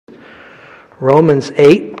Romans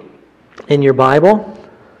 8 in your Bible.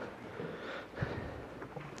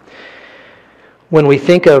 When we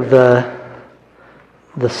think of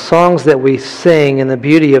the songs that we sing and the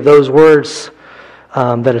beauty of those words,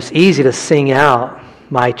 that it's easy to sing out.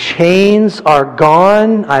 My chains are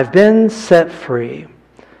gone, I've been set free.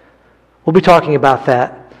 We'll be talking about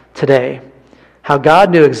that today. How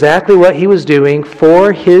God knew exactly what He was doing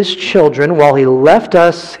for His children while He left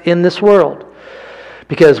us in this world.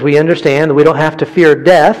 Because we understand that we don't have to fear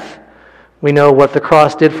death. We know what the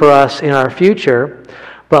cross did for us in our future.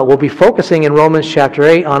 But we'll be focusing in Romans chapter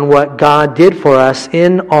 8 on what God did for us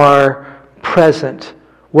in our present,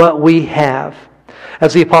 what we have.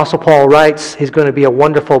 As the Apostle Paul writes, he's going to be a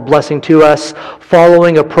wonderful blessing to us,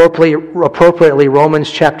 following appropriately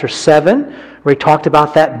Romans chapter 7, where he talked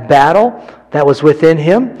about that battle that was within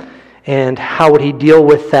him, and how would he deal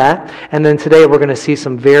with that. And then today we're going to see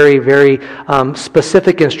some very, very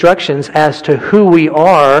specific instructions as to who we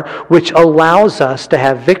are, which allows us to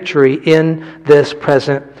have victory in this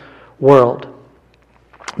present world.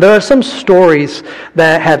 There are some stories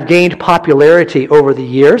that have gained popularity over the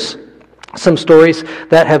years, some stories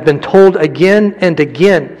that have been told again and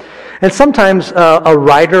again. And sometimes a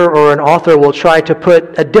writer or an author will try to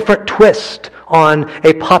put a different twist on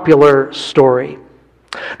a popular story.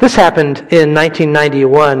 This happened in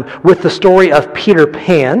 1991 with the story of Peter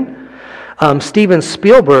Pan. Steven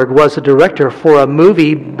Spielberg was a director for a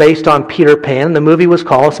movie based on Peter Pan. The movie was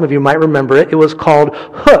called, some of you might remember it, it was called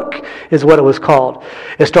Hook, is what it was called.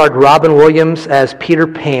 It starred Robin Williams as Peter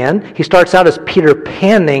Pan. He starts out as Peter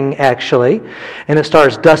Panning, actually, and it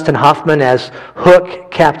stars Dustin Hoffman as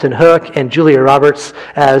Hook, Captain Hook, and Julia Roberts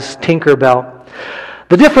as Tinkerbell.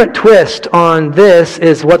 The different twist on this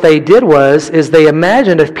is what they did is they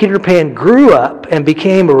imagined if Peter Pan grew up and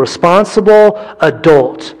became a responsible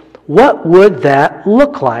adult, what would that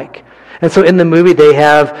look like? And so in the movie they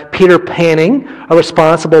have Peter Panning, a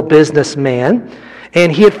responsible businessman,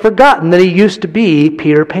 and he had forgotten that he used to be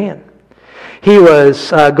Peter Pan. He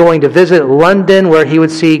was going to visit London where he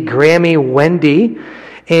would see Grammy Wendy.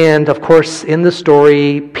 And of course, in the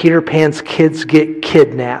story, Peter Pan's kids get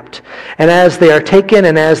kidnapped. And as they are taken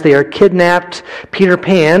and as they are kidnapped, Peter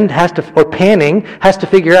Pan Panning has to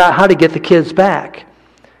figure out how to get the kids back.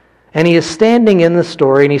 And he is standing in the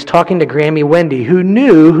story and he's talking to Grammy Wendy, who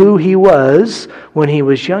knew who he was when he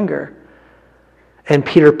was younger. And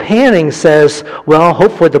Peter Panning says, well,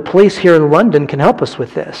 hopefully the police here in London can help us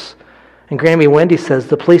with this. And Grammy Wendy says,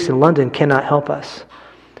 the police in London cannot help us.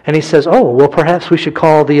 And he says, oh, well, perhaps we should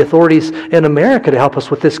call the authorities in America to help us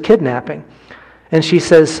with this kidnapping. And she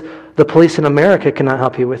says, the police in America cannot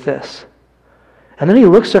help you with this. And then he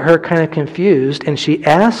looks at her kind of confused, and she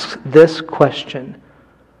asks this question.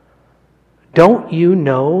 Don't you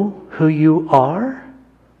know who you are?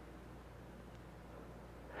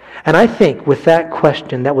 And I think with that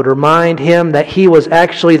question, that would remind him that he was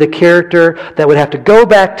actually the character that would have to go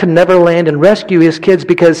back to Neverland and rescue his kids,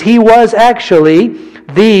 because he was actually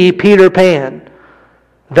the Peter Pan.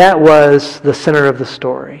 That was the center of the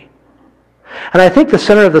story. And I think the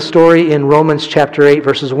center of the story in Romans chapter 8,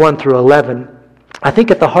 verses 1 through 11, I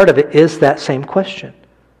think at the heart of it is that same question.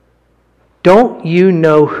 Don't you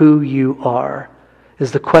know who you are?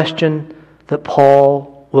 Is the question that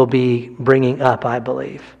Paul will be bringing up, I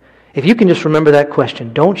believe. If you can just remember that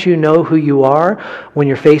question, don't you know who you are when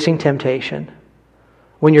you're facing temptation,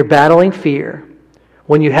 when you're battling fear,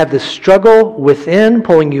 when you have this struggle within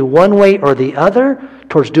pulling you one way or the other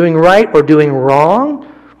towards doing right or doing wrong,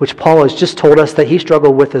 which Paul has just told us that he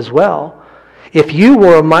struggled with as well. If you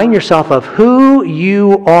will remind yourself of who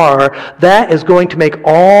you are, that is going to make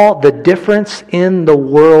all the difference in the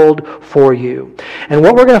world for you. And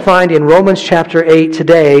what we're going to find in Romans chapter 8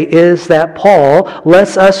 today is that Paul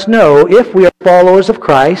lets us know, if we are followers of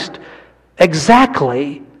Christ,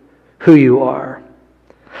 exactly who you are.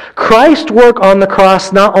 Christ's work on the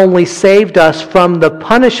cross not only saved us from the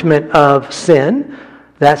punishment of sin,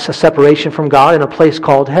 that's a separation from God in a place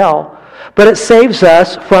called hell, but it saves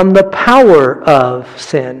us from the power of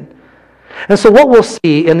sin. And so what we'll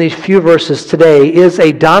see in these few verses today is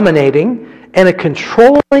a dominating and a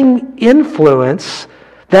controlling influence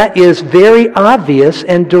that is very obvious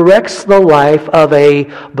and directs the life of a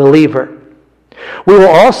believer. We will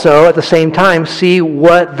also, at the same time, see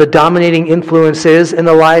what the dominating influence is in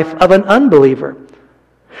the life of an unbeliever.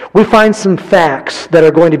 We find some facts that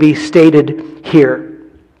are going to be stated here.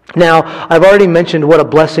 Now, I've already mentioned what a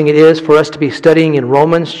blessing it is for us to be studying in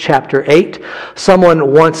Romans chapter 8.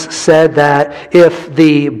 Someone once said that if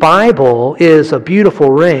the Bible is a beautiful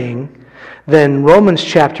ring, then Romans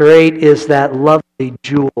chapter 8 is that lovely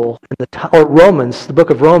jewel in the top, or Romans, the book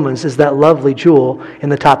of Romans, is that lovely jewel in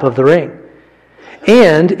the top of the ring.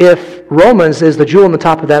 And if Romans is the jewel in the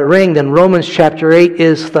top of that ring, then Romans chapter 8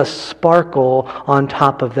 is the sparkle on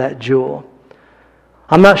top of that jewel.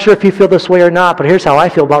 I'm not sure if you feel this way or not, but here's how I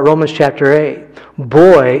feel about Romans chapter 8.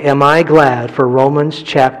 Boy, am I glad for Romans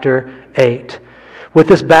chapter 8. With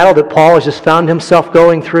this battle that Paul has just found himself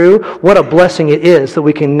going through, what a blessing it is that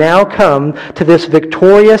we can now come to this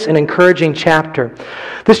victorious and encouraging chapter.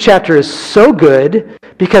 This chapter is so good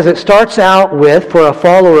because it starts out with, for a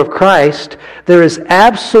follower of Christ, there is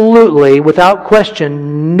absolutely, without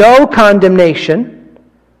question, no condemnation.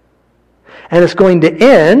 And it's going to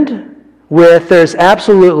end with, there's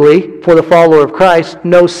absolutely, for the follower of Christ,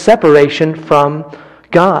 no separation from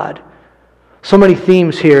God. So many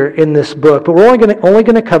themes here in this book, but we're only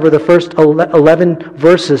going to cover the first 11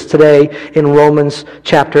 verses today in Romans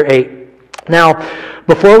chapter 8. Now,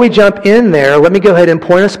 before we jump in there, let me go ahead and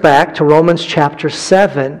point us back to Romans chapter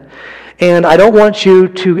 7. And I don't want you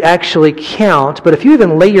to actually count, but if you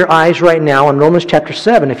even lay your eyes right now on Romans chapter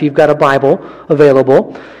 7, if you've got a Bible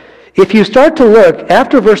available, if you start to look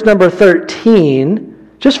after verse number 13,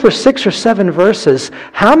 just for 6 or 7 verses,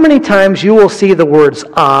 how many times you will see the words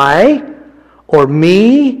I, or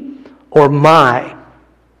me, or my.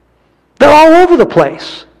 They're all over the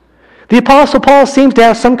place. The Apostle Paul seems to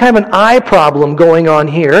have some kind of an I problem going on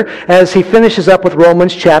here as he finishes up with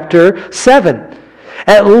Romans chapter 7.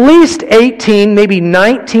 At least 18, maybe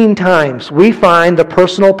 19 times we find the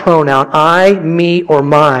personal pronoun I, me, or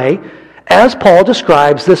my as Paul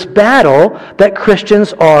describes this battle that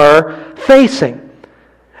Christians are facing.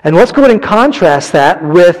 And let's go ahead and contrast that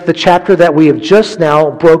with the chapter that we have just now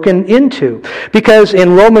broken into. Because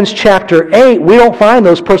in Romans chapter 8, we don't find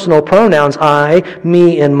those personal pronouns, I,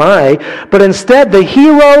 me, and my. But instead, the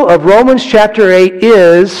hero of Romans chapter 8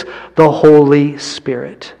 is the Holy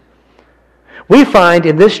Spirit. We find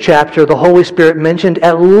in this chapter the Holy Spirit mentioned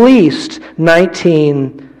at least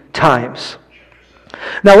 19 times.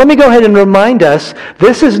 Now let me go ahead and remind us,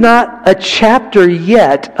 this is not a chapter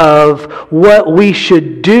yet of what we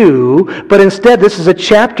should do, but instead this is a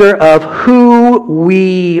chapter of who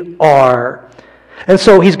we are. And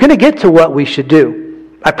so he's going to get to what we should do,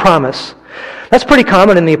 I promise. That's pretty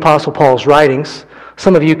common in the Apostle Paul's writings.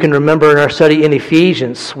 Some of you can remember in our study in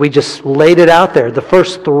Ephesians, we just laid it out there. The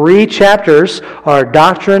first 3 chapters are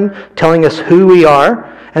doctrine, telling us who we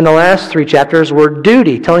are, and the last 3 chapters were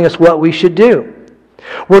duty, telling us what we should do.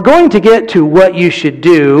 We're going to get to what you should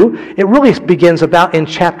do. It really begins about in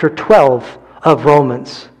chapter 12 of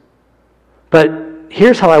Romans. But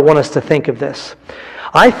here's how I want us to think of this.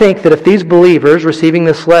 I think that if these believers receiving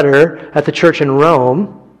this letter at the church in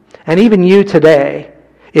Rome, and even you today,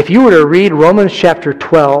 if you were to read Romans chapter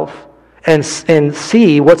 12 and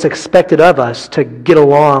see what's expected of us to get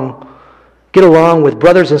along with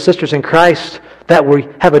brothers and sisters in Christ that we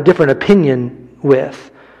have a different opinion with,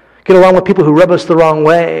 get along with people who rub us the wrong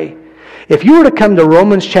way. If you were to come to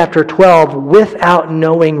Romans chapter 12 without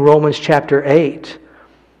knowing Romans chapter 8,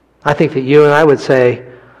 I think that you and I would say,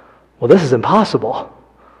 well, this is impossible.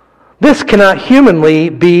 This cannot humanly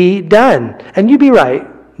be done. And you'd be right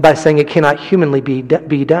by saying it cannot humanly be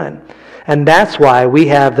done. And that's why we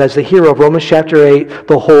have, as the hero of Romans chapter 8,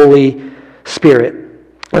 the Holy Spirit.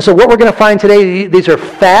 And so what we're going to find today, these are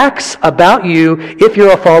facts about you if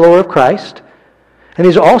you're a follower of Christ. And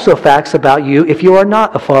these are also facts about you if you are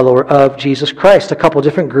not a follower of Jesus Christ. A couple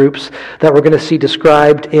different groups that we're going to see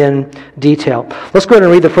described in detail. Let's go ahead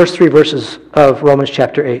and read the first 3 verses of Romans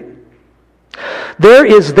chapter 8. There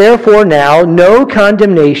is therefore now no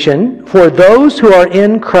condemnation for those who are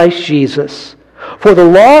in Christ Jesus. For the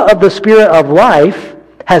law of the Spirit of life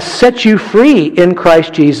has set you free in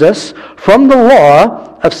Christ Jesus from the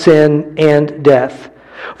law of sin and death.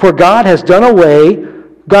 For God has done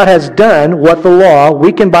what the law,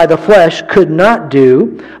 weakened by the flesh, could not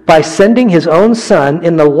do by sending his own Son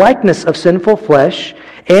in the likeness of sinful flesh,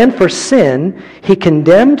 and for sin he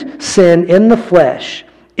condemned sin in the flesh,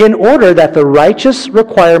 in order that the righteous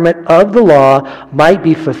requirement of the law might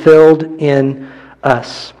be fulfilled in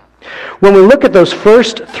us. When we look at those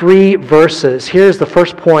first 3 verses, here's the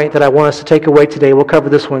first point that I want us to take away today. We'll cover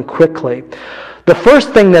this one quickly. The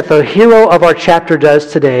first thing that the hero of our chapter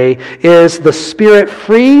does today is the Spirit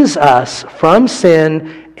frees us from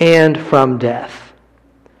sin and from death.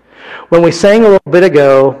 When we sang a little bit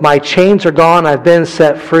ago, my chains are gone, I've been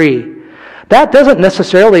set free. That doesn't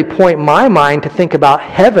necessarily point my mind to think about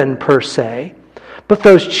heaven per se, but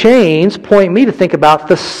those chains point me to think about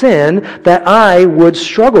the sin that I would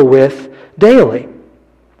struggle with daily.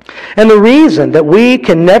 And the reason that we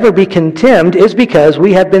can never be condemned is because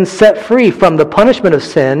we have been set free from the punishment of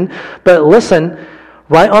sin. But listen,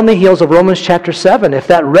 right on the heels of Romans chapter 7, if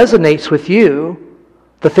that resonates with you,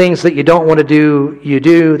 the things that you don't want to do, you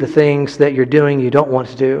do. The things that you're doing, you don't want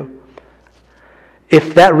to do.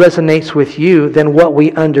 If that resonates with you, then what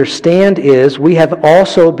we understand is we have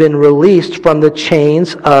also been released from the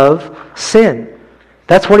chains of sin.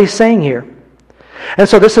 That's what he's saying here. And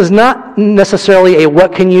so this is not necessarily a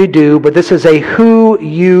what can you do, but this is a who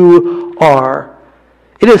you are.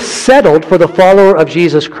 It is settled for the follower of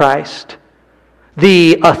Jesus Christ.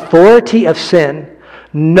 The authority of sin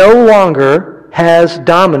no longer has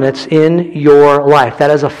dominance in your life.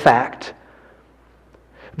 That is a fact.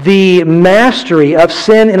 The mastery of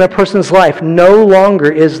sin in a person's life no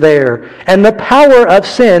longer is there. And the power of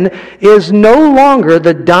sin is no longer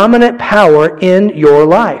the dominant power in your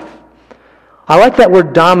life. I like that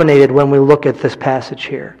word dominated when we look at this passage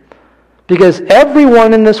here. Because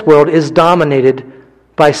everyone in this world is dominated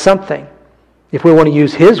by something. If we want to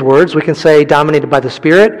use his words, we can say dominated by the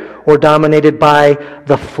Spirit or dominated by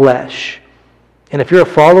the flesh. And if you're a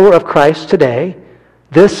follower of Christ today,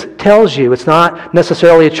 this tells you, it's not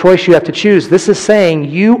necessarily a choice you have to choose. This is saying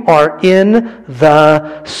you are in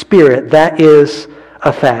the Spirit. That is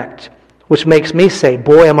a fact. Which makes me say,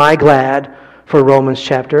 boy, am I glad for Romans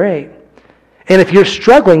chapter 8. And if you're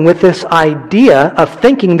struggling with this idea of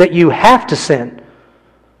thinking that you have to sin,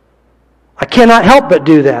 I cannot help but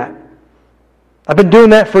do that. I've been doing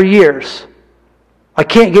that for years. I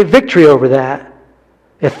can't get victory over that.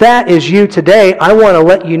 If that is you today, I want to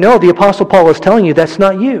let you know the Apostle Paul is telling you that's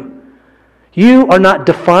not you. You are not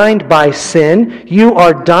defined by sin. You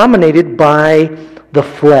are dominated by the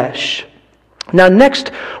flesh. Now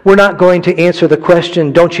next, we're not going to answer the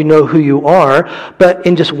question, don't you know who you are? But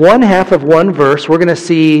in just one half of one verse, we're going to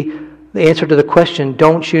see the answer to the question,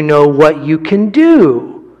 don't you know what you can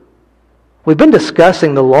do? We've been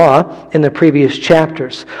discussing the law in the previous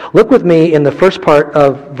chapters. Look with me in the first part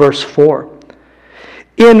of verse 4.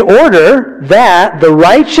 In order that the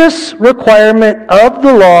righteous requirement of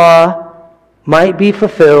the law might be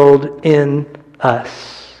fulfilled in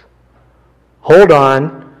us. Hold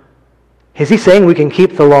on. Is he saying we can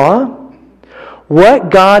keep the law? What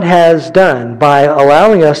God has done by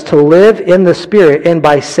allowing us to live in the Spirit and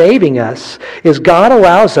by saving us is God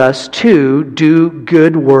allows us to do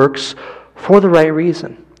good works for the right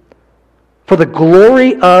reason. For the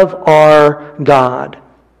glory of our God.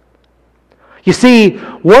 You see,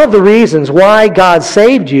 one of the reasons why God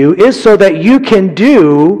saved you is so that you can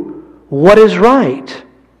do what is right.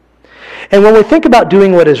 And when we think about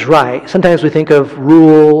doing what is right, sometimes we think of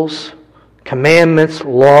rules, commandments,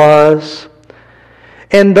 laws.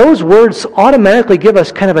 And those words automatically give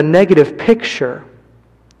us kind of a negative picture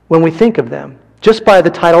when we think of them, just by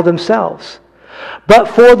the title themselves. But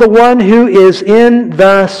for the one who is in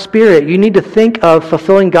the Spirit, you need to think of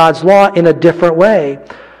fulfilling God's law in a different way.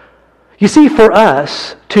 You see, for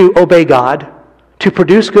us to obey God, to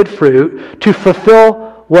produce good fruit, to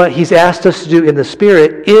fulfill what He's asked us to do in the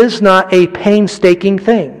Spirit is not a painstaking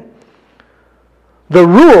thing. The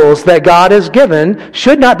rules that God has given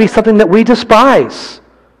should not be something that we despise.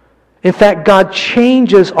 In fact, God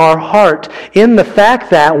changes our heart in the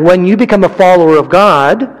fact that when you become a follower of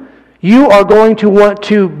God, you are going to want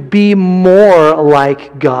to be more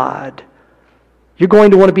like God. You're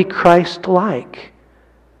going to want to be Christ-like.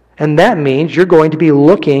 And that means you're going to be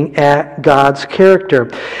looking at God's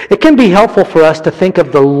character. It can be helpful for us to think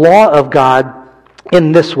of the law of God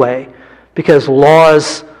in this way, because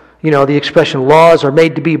laws, the expression laws are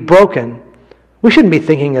made to be broken. We shouldn't be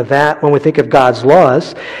thinking of that when we think of God's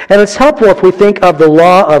laws. And it's helpful if we think of the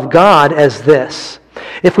law of God as this.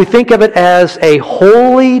 If we think of it as a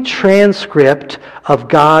holy transcript of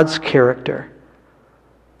God's character.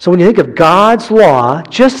 So when you think of God's law,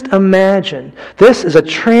 just imagine this is a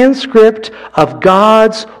transcript of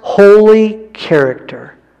God's holy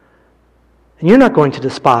character. And you're not going to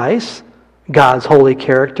despise God's holy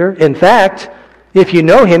character. In fact, if you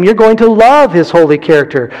know Him, you're going to love His holy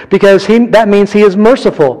character because that means He is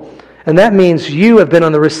merciful. And that means you have been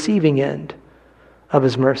on the receiving end of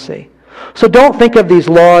His mercy. So don't think of these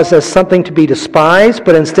laws as something to be despised,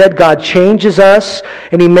 but instead God changes us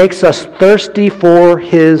and He makes us thirsty for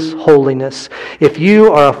His holiness. If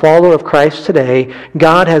you are a follower of Christ today,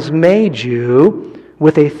 God has made you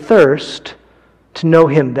with a thirst to know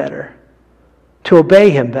Him better, to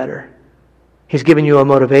obey Him better. He's given you a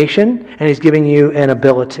motivation and He's giving you an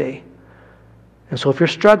ability. And so if you're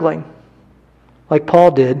struggling, like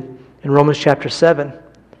Paul did in Romans chapter 7,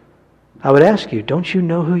 I would ask you, don't you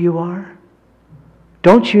know who you are?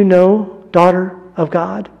 Don't you know, daughter of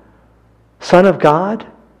God? Son of God?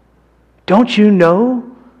 Don't you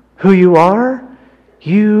know who you are?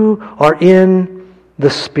 You are in the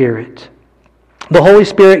Spirit. The Holy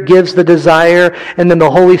Spirit gives the desire, and then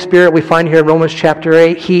the Holy Spirit, we find here in Romans chapter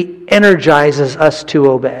 8, He energizes us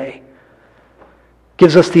to obey.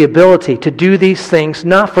 Gives us the ability to do these things,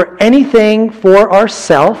 not for anything for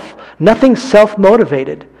ourselves, nothing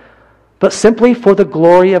self-motivated, but simply for the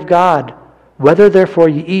glory of God. Whether therefore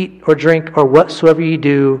you eat or drink or whatsoever you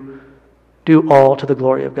do, do all to the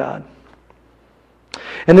glory of God.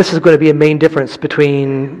 And this is going to be a main difference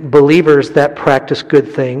between believers that practice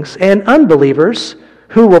good things and unbelievers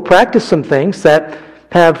who will practice some things that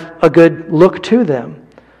have a good look to them.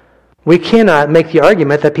 We cannot make the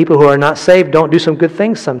argument that people who are not saved don't do some good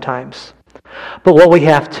things sometimes. But what we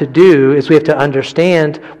have to do is we have to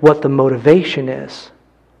understand what the motivation is.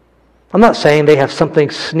 I'm not saying they have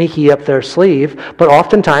something sneaky up their sleeve, but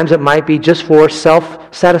oftentimes it might be just for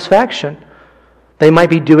self-satisfaction. They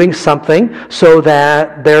might be doing something so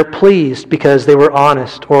that they're pleased because they were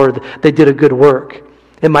honest or they did a good work.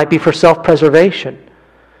 It might be for self-preservation.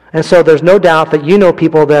 And so there's no doubt that you know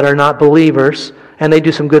people that are not believers and they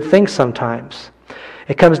do some good things sometimes.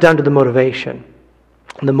 It comes down to the motivation.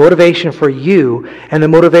 And the motivation for you and the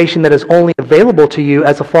motivation that is only available to you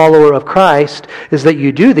as a follower of Christ is that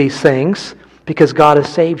you do these things because God has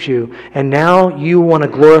saved you. And now you want to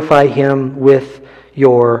glorify Him with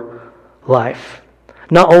your life.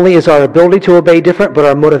 Not only is our ability to obey different, but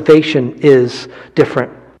our motivation is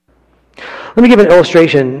different. Let me give an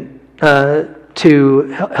illustration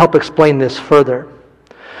to help explain this further.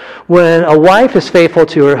 When a wife is faithful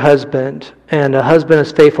to her husband and a husband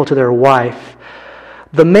is faithful to their wife,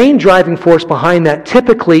 the main driving force behind that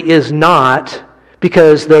typically is not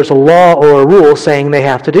because there's a law or a rule saying they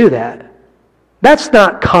have to do that. That's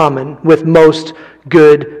not common with most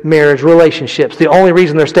good marriage relationships. The only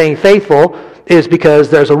reason they're staying faithful is because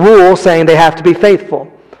there's a rule saying they have to be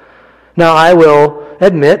faithful. Now, I will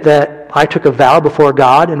admit that I took a vow before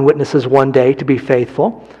God and witnesses one day to be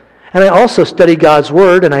faithful. And I also study God's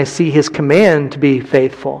Word and I see His command to be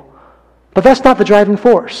faithful. But that's not the driving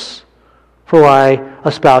force for why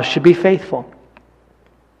a spouse should be faithful.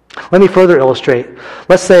 Let me further illustrate.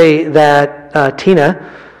 Let's say that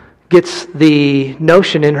Tina gets the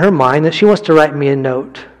notion in her mind that she wants to write me a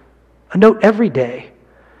note every day.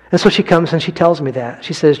 And so she comes and she tells me that.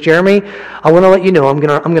 She says, Jeremy, I want to let you know I'm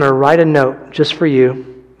going to write a note just for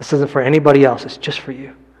you. This isn't for anybody else. It's just for you.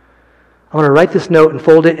 I'm going to write this note and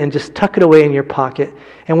fold it and just tuck it away in your pocket.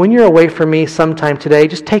 And when you're away from me sometime today,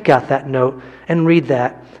 just take out that note and read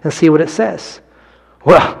that and see what it says.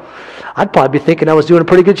 Well, I'd probably be thinking I was doing a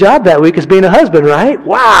pretty good job that week as being a husband, right?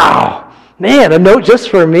 Wow! Man, a note just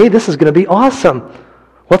for me. This is going to be awesome.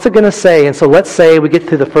 What's it going to say? And so let's say we get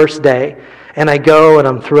through the first day. And I go and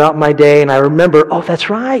I'm throughout my day and I remember, oh, that's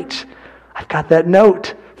right. I've got that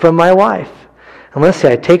note from my wife. And let's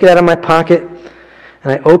say I take it out of my pocket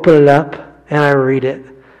and I open it up and I read it.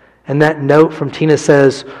 And that note from Tina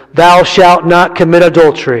says, "Thou shalt not commit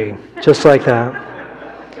adultery." Just like that.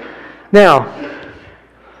 Now,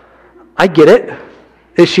 I get it.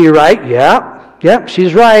 Is she right? Yeah,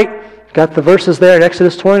 she's right. Got the verses there in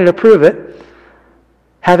Exodus 20 to prove it.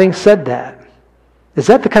 Having said that, is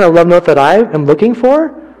that the kind of love note that I am looking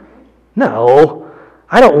for? No.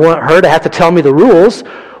 I don't want her to have to tell me the rules.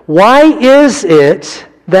 Why is it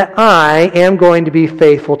that I am going to be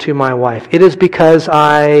faithful to my wife? It is because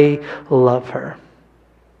I love her.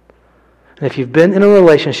 And if you've been in a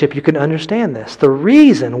relationship, you can understand this. The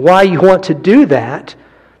reason why you want to do that,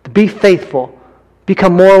 to be faithful,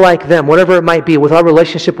 become more like them, whatever it might be, with our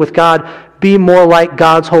relationship with God, be more like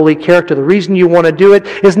God's holy character. The reason you want to do it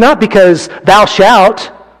is not because thou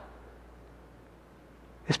shalt.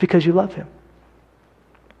 It's because you love Him.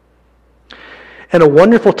 And a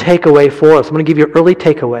wonderful takeaway for us. I'm going to give you an early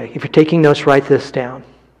takeaway. If you're taking notes, write this down.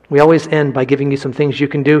 We always end by giving you some things you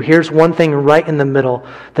can do. Here's one thing right in the middle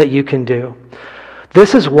that you can do.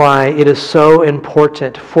 This is why it is so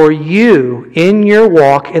important for you in your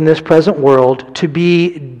walk in this present world to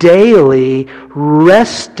be daily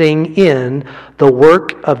resting in the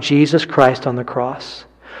work of Jesus Christ on the cross.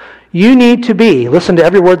 You need to be, listen to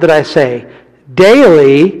every word that I say,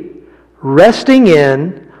 daily resting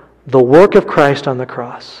in the work of Christ on the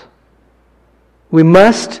cross. We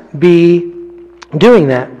must be doing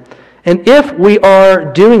that. And if we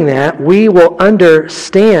are doing that, we will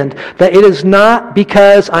understand that it is not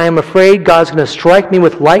because I am afraid God's going to strike me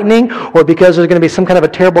with lightning or because there's going to be some kind of a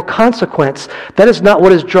terrible consequence. That is not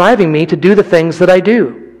what is driving me to do the things that I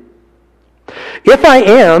do. If I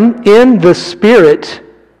am in the Spirit,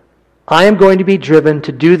 I am going to be driven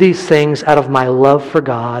to do these things out of my love for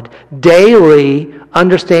God, daily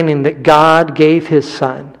understanding that God gave His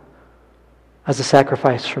Son as a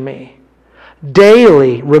sacrifice for me.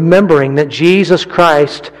 Daily remembering that Jesus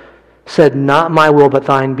Christ said, not my will but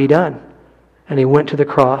thine be done. And He went to the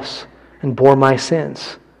cross and bore my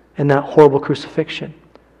sins in that horrible crucifixion.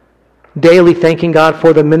 Daily thanking God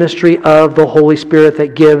for the ministry of the Holy Spirit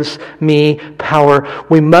that gives me power.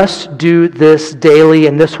 We must do this daily,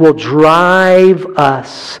 and this will drive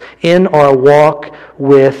us in our walk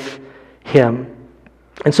with Him.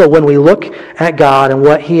 And so when we look at God and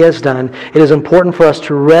what He has done, it is important for us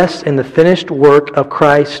to rest in the finished work of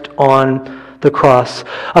Christ on the cross.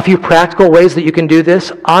 A few practical ways that you can do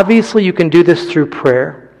this. Obviously, you can do this through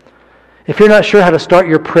prayer. If you're not sure how to start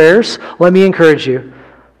your prayers, let me encourage you.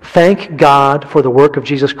 Thank God for the work of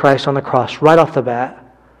Jesus Christ on the cross right off the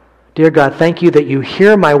bat. Dear God, thank you that you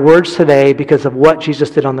hear my words today because of what Jesus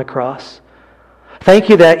did on the cross. Thank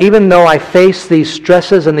you that even though I face these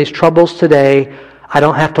stresses and these troubles today, I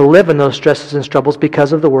don't have to live in those stresses and troubles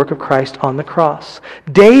because of the work of Christ on the cross.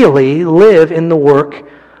 Daily live in the work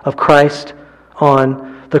of Christ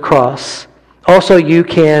on the cross. Also, you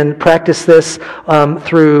can practice this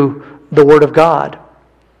through the Word of God.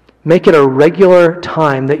 Make it a regular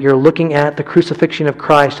time that you're looking at the crucifixion of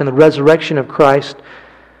Christ and the resurrection of Christ.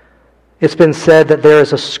 It's been said that there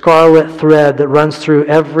is a scarlet thread that runs through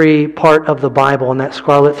every part of the Bible, and that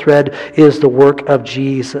scarlet thread is the work of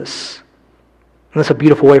Jesus. And that's a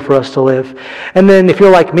beautiful way for us to live. And then if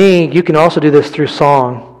you're like me, you can also do this through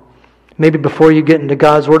song. Maybe before you get into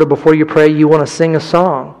God's Word or before you pray, you want to sing a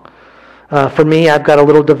song. For me, I've got a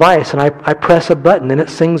little device, and I press a button, and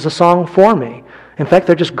it sings a song for me. In fact,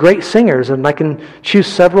 they're just great singers, and I can choose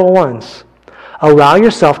several ones. Allow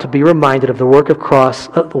yourself to be reminded of the work of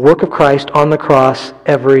Christ on the cross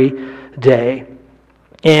every day.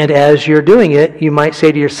 And as you're doing it, you might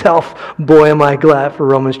say to yourself, boy, am I glad for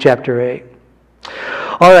Romans chapter 8.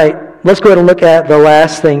 All right, let's go ahead and look at the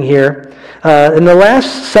last thing here. In the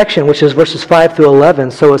last section, which is verses 5 through 11,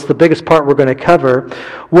 so it's the biggest part we're going to cover,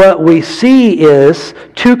 what we see is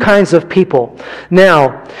two kinds of people.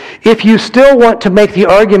 Now, if you still want to make the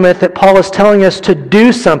argument that Paul is telling us to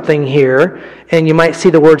do something here, and you might see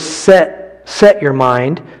the word set your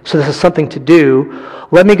mind, so this is something to do,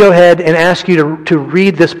 let me go ahead and ask you to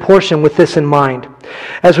read this portion with this in mind.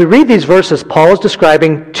 As we read these verses, Paul is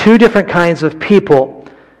describing two different kinds of people.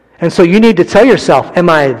 And so you need to tell yourself, am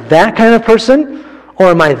I that kind of person or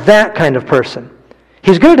am I that kind of person?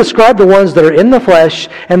 He's going to describe the ones that are in the flesh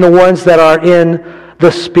and the ones that are in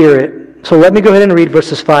the Spirit. So let me go ahead and read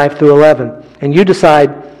verses 5 through 11. And you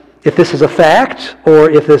decide if this is a fact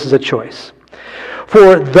or if this is a choice.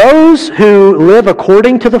 For those who live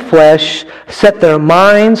according to the flesh set their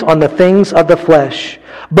minds on the things of the flesh.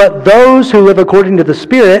 But those who live according to the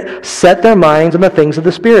Spirit set their minds on the things of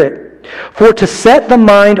the Spirit. For to set the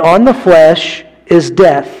mind on the flesh is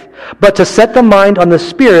death, but to set the mind on the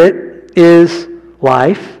Spirit is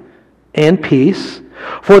life and peace.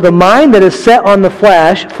 For the mind that is set on the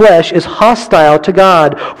flesh is hostile to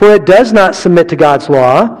God, for it does not submit to God's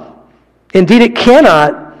law. Indeed, it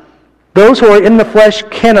cannot. Those who are in the flesh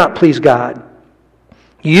cannot please God.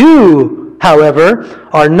 You, however,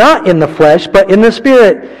 are not in the flesh, but in the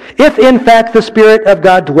Spirit, if in fact the Spirit of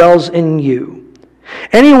God dwells in you.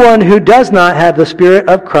 Anyone who does not have the Spirit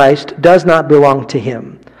of Christ does not belong to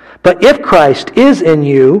Him. But if Christ is in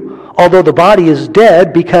you, although the body is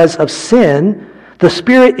dead because of sin, the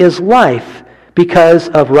Spirit is life because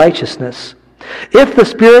of righteousness. If the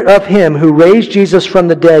Spirit of Him who raised Jesus from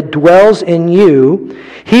the dead dwells in you,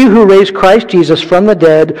 He who raised Christ Jesus from the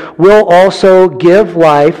dead will also give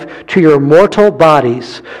life to your mortal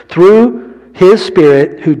bodies through His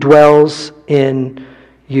Spirit who dwells in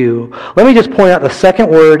you. Let me just point out the second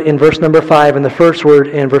word in verse number 5 and the first word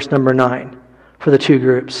in verse number 9 for the two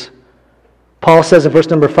groups. Paul says in verse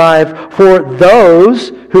number 5, for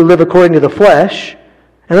those who live according to the flesh,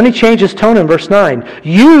 and then he changes tone in verse 9.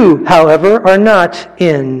 You, however, are not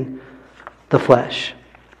in the flesh.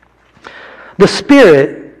 The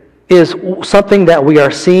Spirit is something that we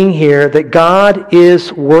are seeing here that God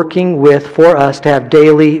is working with for us to have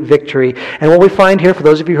daily victory. And what we find here, for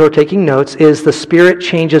those of you who are taking notes, is the Spirit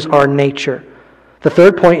changes our nature. The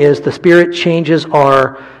third point is the Spirit changes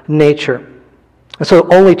our nature. And so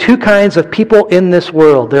only two kinds of people in this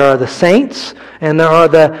world. There are the saints and there are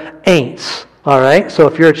the ain'ts. All right? So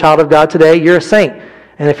if you're a child of God today, you're a saint.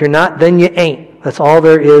 And if you're not, then you ain't. That's all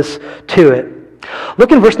there is to it.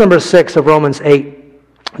 Look in verse number 6 of Romans 8.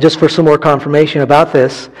 Just for some more confirmation about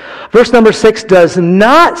this. Verse number 6 does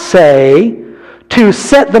not say to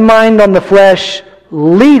set the mind on the flesh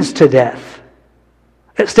leads to death.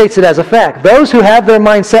 It states it as a fact. Those who have their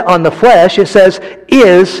mind set on the flesh, it says,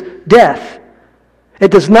 is death.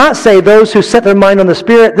 It does not say those who set their mind on the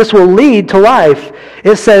Spirit, this will lead to life.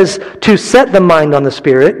 It says to set the mind on the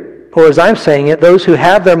Spirit, or as I'm saying it, those who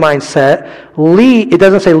have their mind set, it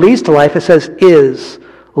doesn't say leads to life, it says is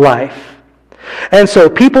life. And so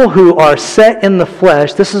people who are set in the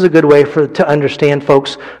flesh, this is a good way to understand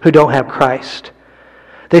folks who don't have Christ.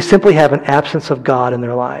 They simply have an absence of God in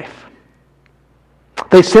their life.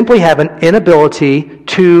 They simply have an inability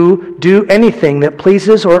to do anything that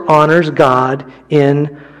pleases or honors God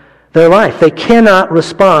in their life. They cannot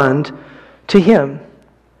respond to Him.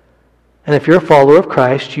 And if you're a follower of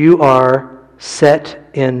Christ, you are set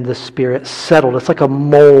in the Spirit, settled. It's like a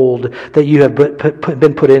mold that you have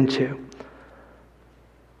been put into.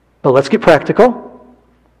 But let's get practical.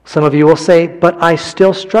 Some of you will say, but I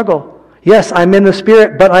still struggle. Yes, I'm in the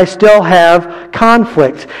Spirit, but I still have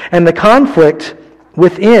conflict. And the conflict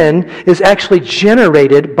within is actually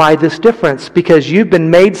generated by this difference, because you've been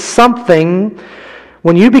made something.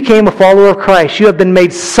 When you became a follower of Christ, you have been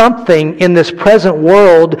made something in this present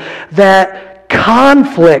world that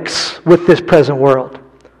conflicts with this present world.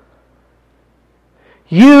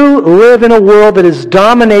 You live in a world that is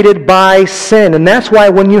dominated by sin, and that's why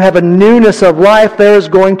when you have a newness of life, there is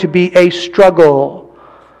going to be a struggle.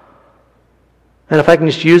 And if I can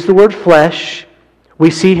just use the word flesh, we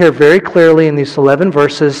see here very clearly in these 11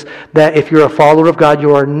 verses that if you're a follower of God,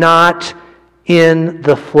 you are not in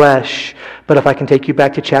the flesh. But if I can take you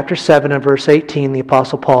back to chapter 7 and verse 18, the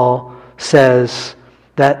Apostle Paul says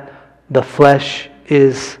that the flesh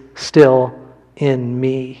is still in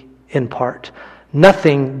me, in part.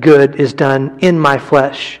 Nothing good is done in my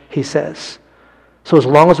flesh, he says. So as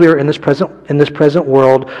long as we are in this present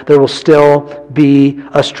world, there will still be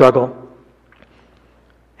a struggle.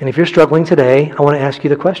 And if you're struggling today, I want to ask you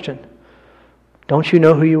the question. Don't you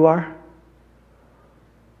know who you are?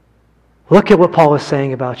 Look at what Paul is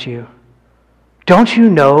saying about you. Don't you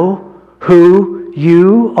know who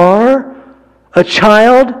you are? A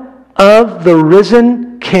child of the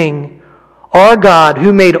risen King, our God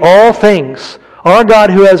who made all things, our God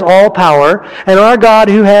who has all power, and our God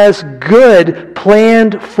who has good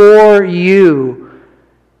planned for you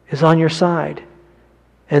is on your side.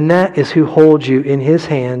 And that is who holds you in His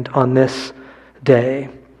hand on this day.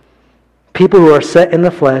 People who are set in the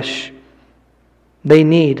flesh, they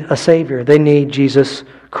need a Savior. They need Jesus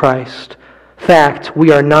Christ. Fact,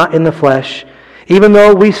 we are not in the flesh. Even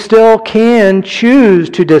though we still can choose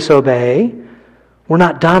to disobey, we're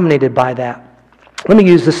not dominated by that. Let me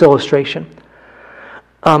use this illustration.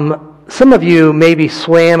 Some of you maybe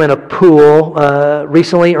swam in a pool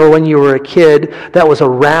recently, or when you were a kid, that was a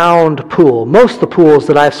round pool. Most of the pools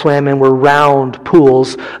that I've swam in were round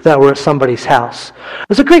pools that were at somebody's house.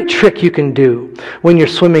 There's a great trick you can do when you're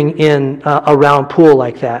swimming in a round pool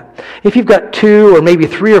like that. If you've got 2 or maybe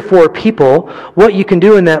 3 or 4 people, what you can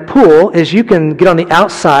do in that pool is you can get on the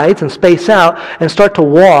outsides and space out and start to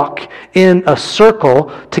walk in a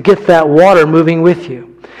circle to get that water moving with you.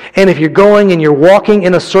 And if you're going and you're walking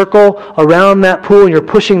in a circle around that pool and you're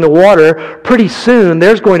pushing the water, pretty soon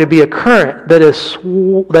there's going to be a current that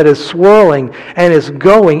is swirling and is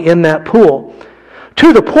going in that pool.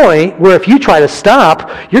 To the point where if you try to stop,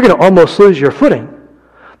 you're going to almost lose your footing.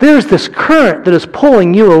 There's this current that is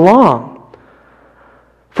pulling you along.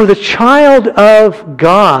 For the child of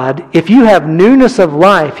God, if you have newness of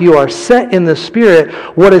life, you are set in the Spirit,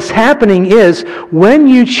 what is happening is when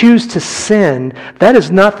you choose to sin, that is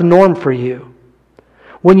not the norm for you.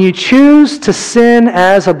 When you choose to sin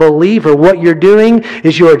as a believer, what you're doing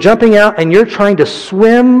is you are jumping out and you're trying to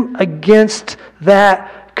swim against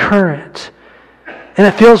that current. And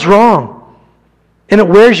it feels wrong. And it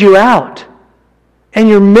wears you out. And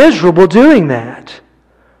you're miserable doing that.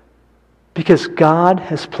 Because God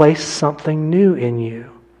has placed something new in you.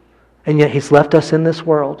 And yet He's left us in this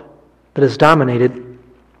world that is dominated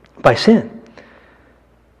by sin.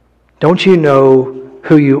 Don't you know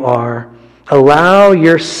who you are? Allow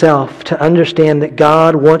yourself to understand that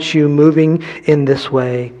God wants you moving in this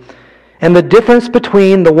way. And the difference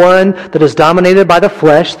between the one that is dominated by the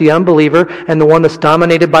flesh, the unbeliever, and the one that's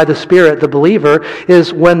dominated by the Spirit, the believer,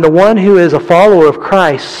 is when the one who is a follower of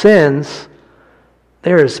Christ sins,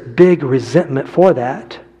 there is big resentment for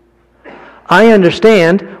that. I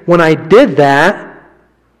understand when I did that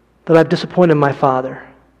I've disappointed my Father.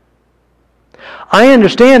 I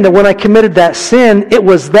understand that when I committed that sin, it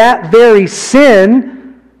was that very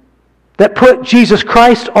sin that put Jesus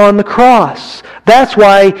Christ on the cross. That's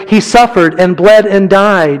why He suffered and bled and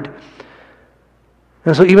died.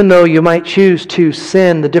 And so even though you might choose to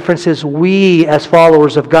sin, the difference is we, as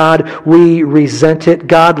followers of God, we resent it.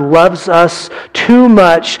 God loves us too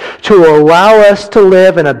much to allow us to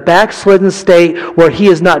live in a backslidden state where He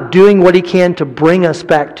is not doing what He can to bring us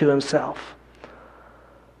back to Himself.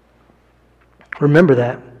 Remember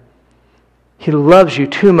that. He loves you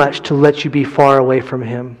too much to let you be far away from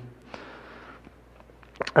Him.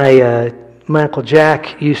 My Uncle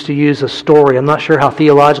Jack used to use a story. I'm not sure how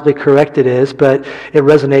theologically correct it is, but it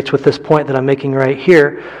resonates with this point that I'm making right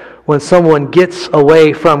here. When someone gets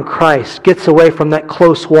away from Christ, gets away from that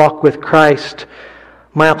close walk with Christ,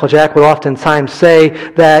 my Uncle Jack would oftentimes say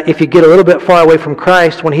that if you get a little bit far away from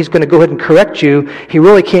Christ, when He's going to go ahead and correct you, He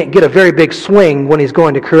really can't get a very big swing when He's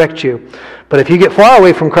going to correct you. But if you get far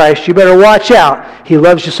away from Christ, you better watch out. He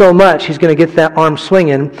loves you so much, He's going to get that arm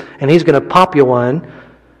swinging, and He's going to pop you one,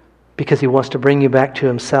 because He wants to bring you back to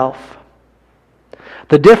Himself.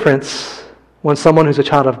 The difference when someone who's a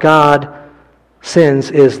child of God sins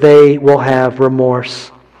is they will have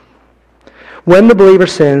remorse. When the believer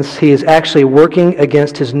sins, he is actually working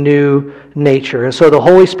against his new nature. And so the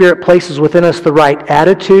Holy Spirit places within us the right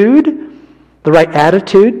attitude,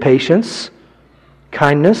 patience,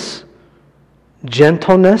 kindness,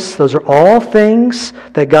 gentleness. Those are all things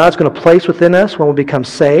that God's going to place within us when we become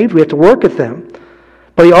saved. We have to work at them.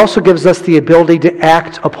 But He also gives us the ability to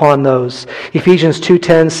act upon those. Ephesians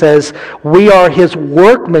 2:10 says, "We are His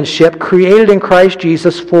workmanship, created in Christ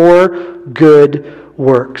Jesus for good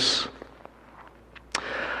works."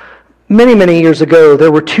 Many, many years ago,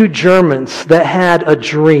 there were two Germans that had a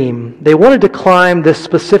dream. They wanted to climb this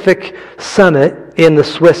specific summit in the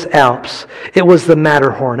Swiss Alps. It was the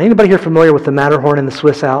Matterhorn. Anybody here familiar with the Matterhorn in the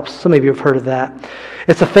Swiss Alps? Some of you have heard of that.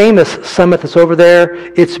 It's a famous summit that's over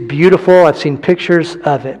there. It's beautiful. I've seen pictures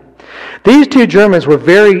of it. These two Germans were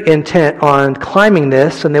very intent on climbing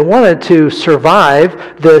this, and they wanted to survive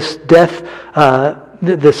this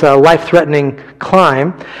life-threatening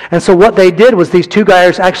climb. And so what they did was these two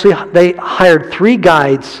guys they hired 3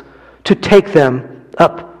 guides to take them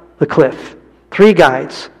up the cliff. 3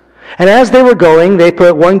 guides. And as they were going, they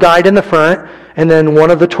put one guide in the front, and then one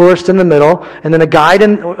of the tourists in the middle, and then a guide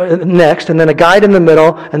next, and then a guide in the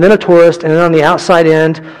middle, and then a tourist, and then on the outside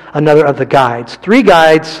end, another of the guides. 3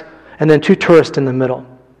 guides, and then 2 tourists in the middle.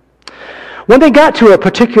 When they got to a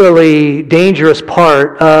particularly dangerous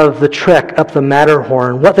part of the trek up the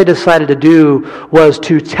Matterhorn, what they decided to do was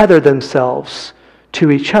to tether themselves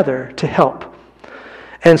to each other to help.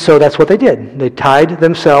 And so that's what they did. They tied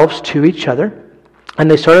themselves to each other, and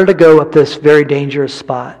they started to go up this very dangerous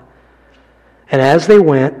spot. And as they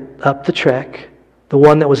went up the trek, the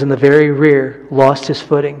one that was in the very rear lost his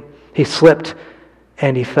footing. He slipped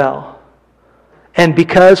and he fell. And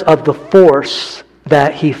because of the force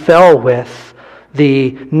that he fell with,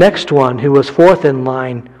 the next one, who was fourth in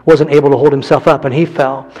line, wasn't able to hold himself up, and he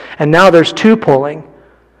fell. And now there's 2 pulling.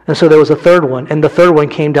 And so there was a third one, and the third one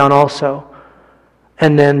came down also.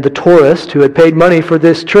 And then the tourist, who had paid money for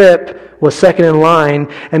this trip, was second in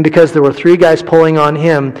line, and because there were 3 guys pulling on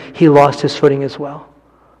him, he lost his footing as well.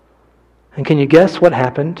 And can you guess what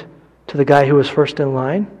happened to the guy who was first in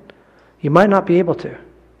line? You might not be able to.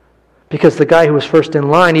 Because the guy who was first in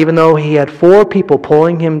line, even though he had 4 people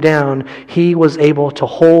pulling him down, he was able to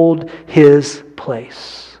hold his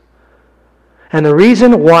place. And the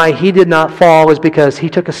reason why he did not fall is because he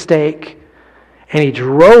took a stake and he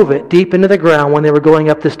drove it deep into the ground when they were going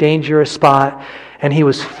up this dangerous spot, and he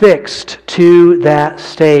was fixed to that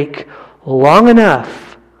stake long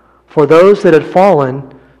enough for those that had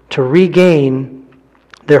fallen to regain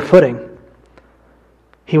their footing.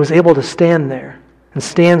 He was able to stand there and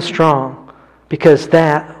stand strong because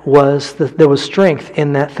there was strength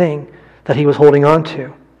in that thing that he was holding on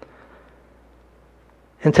to.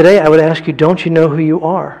 And today I would ask you, don't you know who you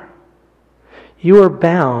are? You are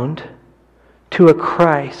bound to a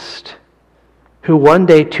Christ who one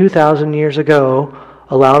day 2,000 years ago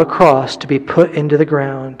allowed a cross to be put into the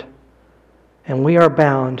ground. And we are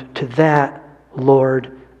bound to that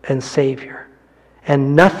Lord and Savior.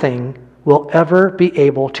 And nothing will ever be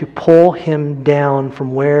able to pull him down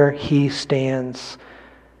from where he stands.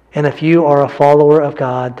 And if you are a follower of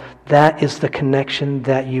God, that is the connection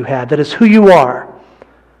that you have. That is who you are.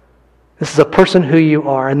 This is a person who you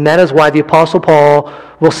are. And that is why the Apostle Paul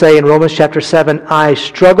will say in Romans chapter 7, I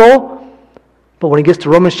struggle. But when he gets to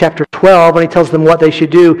Romans chapter 12 and he tells them what they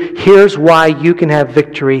should do, here's why you can have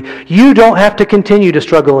victory. You don't have to continue to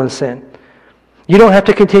struggle in sin. You don't have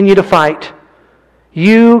to continue to fight.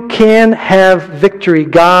 You can have victory.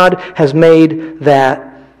 God has made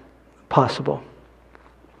that possible.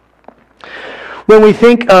 When we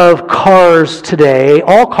think of cars today,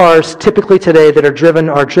 all cars typically today that are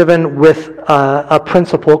driven with a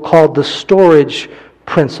principle called the storage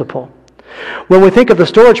principle. When we think of the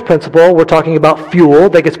storage principle, we're talking about fuel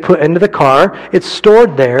that gets put into the car. It's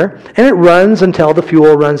stored there, and it runs until the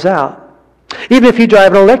fuel runs out. Even if you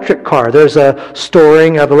drive an electric car, there's a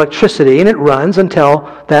storing of electricity, and it runs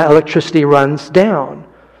until that electricity runs down.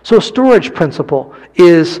 So a storage principle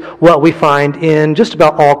is what we find in just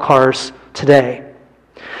about all cars today.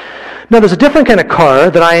 Now, there's a different kind of car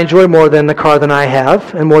that I enjoy more than the car that I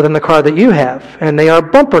have and more than the car that you have, and they are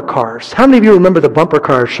bumper cars. How many of you remember the bumper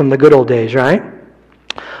cars from the good old days, right?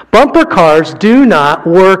 Bumper cars do not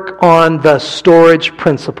work on the storage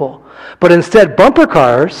principle, but instead bumper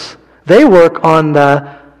cars, they work on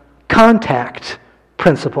the contact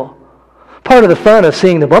principle. Part of the fun of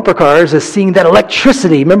seeing the bumper cars is seeing that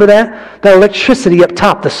electricity. Remember that? That electricity up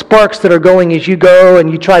top, the sparks that are going as you go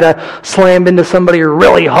and you try to slam into somebody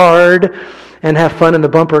really hard and have fun in the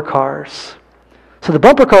bumper cars. So the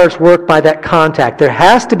bumper cars work by that contact. There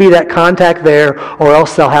has to be that contact there or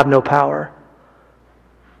else they'll have no power.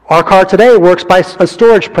 Our car today works by a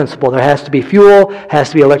storage principle. There has to be fuel, has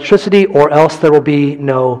to be electricity, or else there will be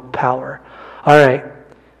no power. All right.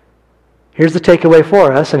 Here's the takeaway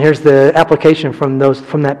for us, and here's the application from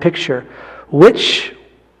that picture. Which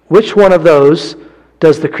one of those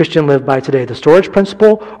does the Christian live by today? The storage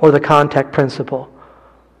principle or the contact principle?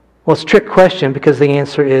 Well, it's a trick question because the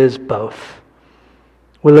answer is both.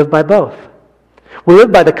 We live by both. We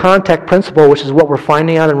live by the contact principle, which is what we're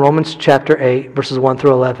finding out in Romans chapter 8, verses 1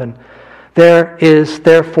 through 11. There is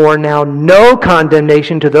therefore now no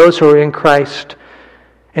condemnation to those who are in Christ.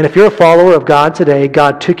 And if you're a follower of God today,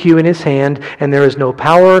 God took you in His hand, and there is no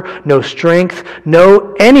power, no strength,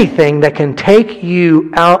 no anything that can take you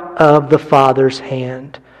out of the Father's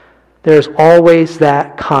hand. There's always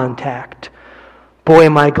that contact. Boy,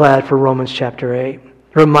 am I glad for Romans chapter 8.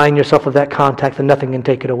 Remind yourself of that contact, and nothing can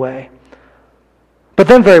take it away. But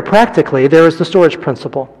then very practically, there is the storage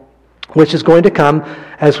principle, which is going to come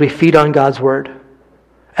as we feed on God's Word,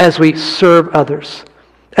 as we serve others,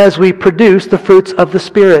 as we produce the fruits of the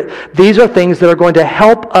Spirit. These are things that are going to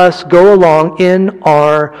help us go along in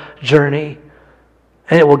our journey.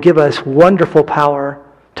 And it will give us wonderful power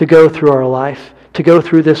to go through our life, to go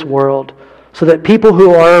through this world, so that people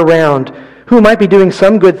who are around, who might be doing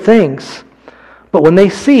some good things, but when they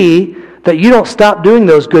see that you don't stop doing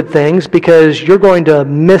those good things because you're going to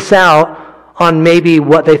miss out on maybe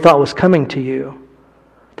what they thought was coming to you,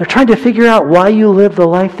 they're trying to figure out why you live the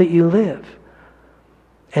life that you live.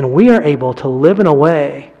 And we are able to live in a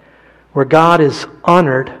way where God is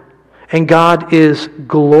honored and God is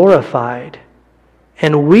glorified.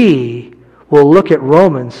 And we will look at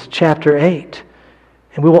Romans chapter 8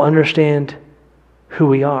 and we will understand who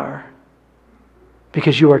we are.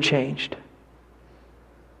 Because you are changed.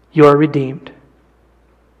 You are redeemed.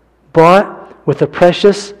 Bought with the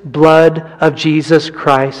precious blood of Jesus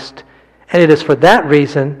Christ. And it is for that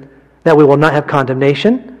reason that we will not have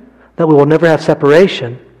condemnation, that we will never have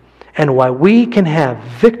separation, and why we can have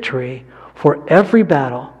victory for every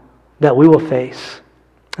battle that we will face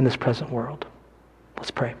in this present world.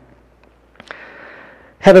 Let's pray.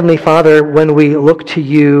 Heavenly Father, when we look to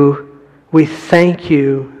you, we thank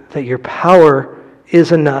you that your power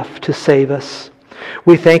is enough to save us.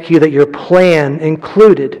 We thank you that your plan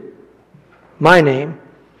included my name,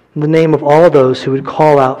 the name of all of those who would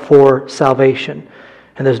call out for salvation.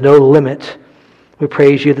 And there's no limit. We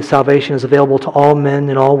praise you that salvation is available to all men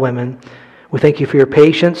and all women. We thank you for your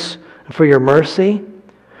patience and for your mercy.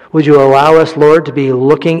 Would you allow us, Lord, to be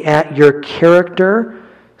looking at your character,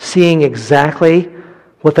 seeing exactly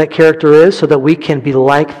what that character is so that we can be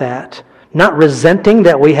like that. Not resenting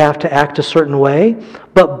that we have to act a certain way,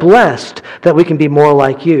 but blessed that we can be more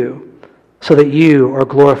like you so that you are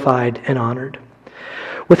glorified and honored.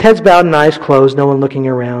 With heads bowed and eyes closed, no one looking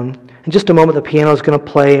around, in just a moment the piano is going to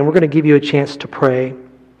play and we're going to give you a chance to pray.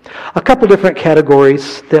 A couple different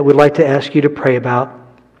categories that we'd like to ask you to pray about.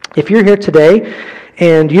 If you're here today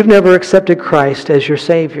and you've never accepted Christ as your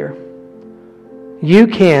Savior, you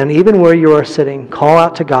can, even where you are sitting, call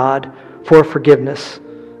out to God for forgiveness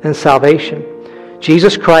and salvation.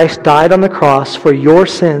 Jesus Christ died on the cross for your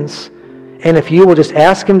sins, and if you will just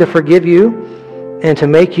ask Him to forgive you and to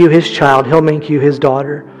make you His child, He'll make you His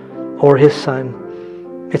daughter or His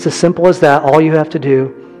son. It's as simple as that. All you have to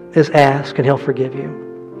do is ask and He'll forgive you.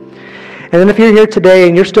 And then if you're here today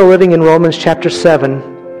and you're still living in Romans chapter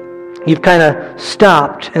 7, you've kind of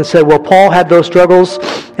stopped and said, well, Paul had those struggles,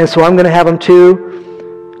 and so I'm going to have them too.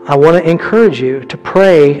 I want to encourage you to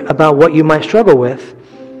pray about what you might struggle with,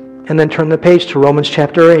 and then turn the page to Romans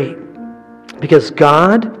chapter 8. Because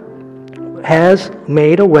God has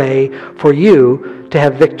made a way for you to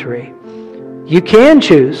have victory. You can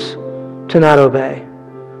choose to not obey,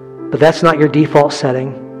 but that's not your default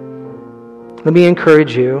setting. Let me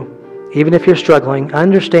encourage you, even if you're struggling,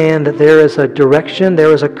 understand that there is a direction,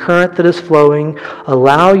 there is a current that is flowing.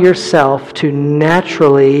 Allow yourself to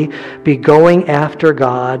naturally be going after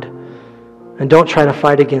God, and don't try to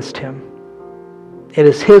fight against Him. It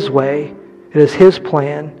is His way, it is His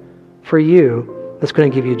plan for you that's going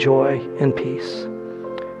to give you joy and peace.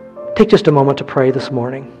 Take just a moment to pray this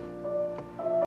morning.